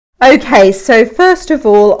Okay, so first of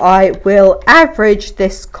all, I will average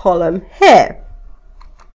this column here.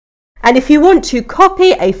 And if you want to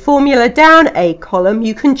copy a formula down a column,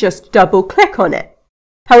 you can just double click on it.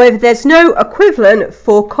 However, there's no equivalent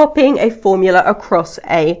for copying a formula across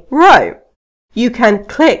a row. You can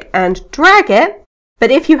click and drag it,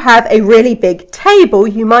 but if you have a really big table,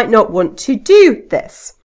 you might not want to do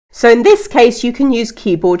this. So in this case, you can use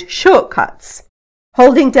keyboard shortcuts.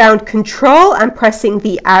 Holding down Ctrl and pressing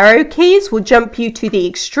the arrow keys will jump you to the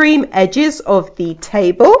extreme edges of the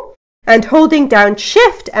table, and holding down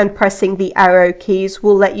Shift and pressing the arrow keys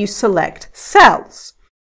will let you select cells.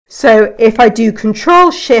 So if I do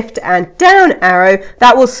Ctrl, Shift and down arrow,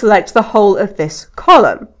 that will select the whole of this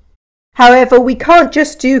column. However, we can't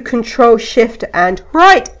just do Ctrl, Shift and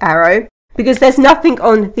right arrow because there's nothing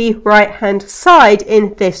on the right hand side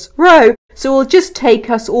in this row, so it will just take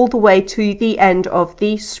us all the way to the end of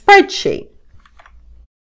the spreadsheet.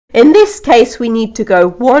 In this case, we need to go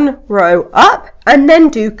one row up and then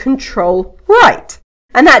do Ctrl Right,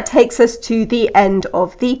 and that takes us to the end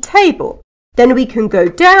of the table. Then we can go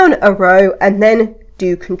down a row and then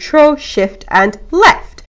do Ctrl, Shift and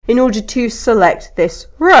left in order to select this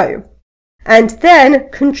row, and then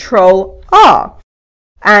Ctrl R.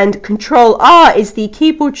 And Ctrl R is the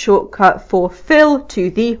keyboard shortcut for fill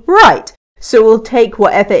to the right. So we'll take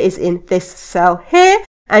whatever is in this cell here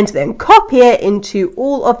and then copy it into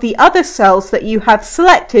all of the other cells that you have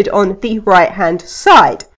selected on the right hand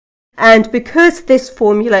side. And because this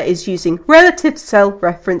formula is using relative cell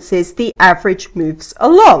references, the average moves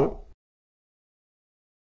along.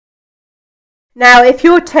 Now, if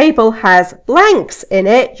your table has blanks in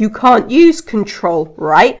it, you can't use Ctrl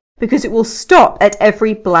Right because it will stop at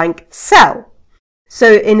every blank cell.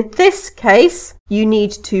 So in this case, you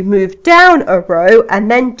need to move down a row and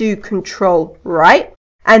then do Ctrl Right,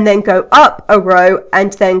 and then go up a row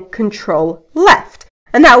and then Ctrl Left.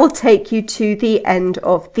 And that will take you to the end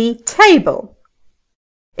of the table.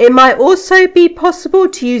 It might also be possible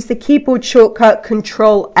to use the keyboard shortcut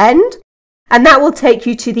Ctrl End, and that will take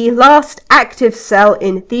you to the last active cell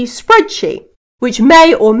in the spreadsheet, which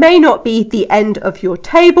may or may not be the end of your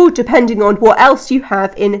table depending on what else you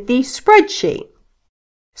have in the spreadsheet.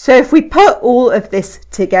 So if we put all of this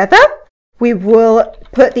together, we will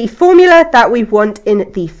put the formula that we want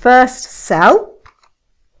in the first cell,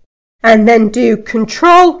 and then do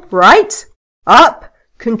Ctrl Right, up,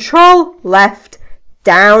 Ctrl Left,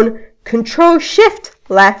 down, Ctrl Shift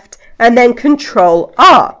Left, and then Ctrl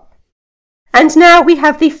R. And now we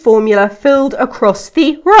have the formula filled across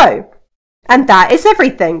the row. And that is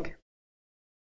everything.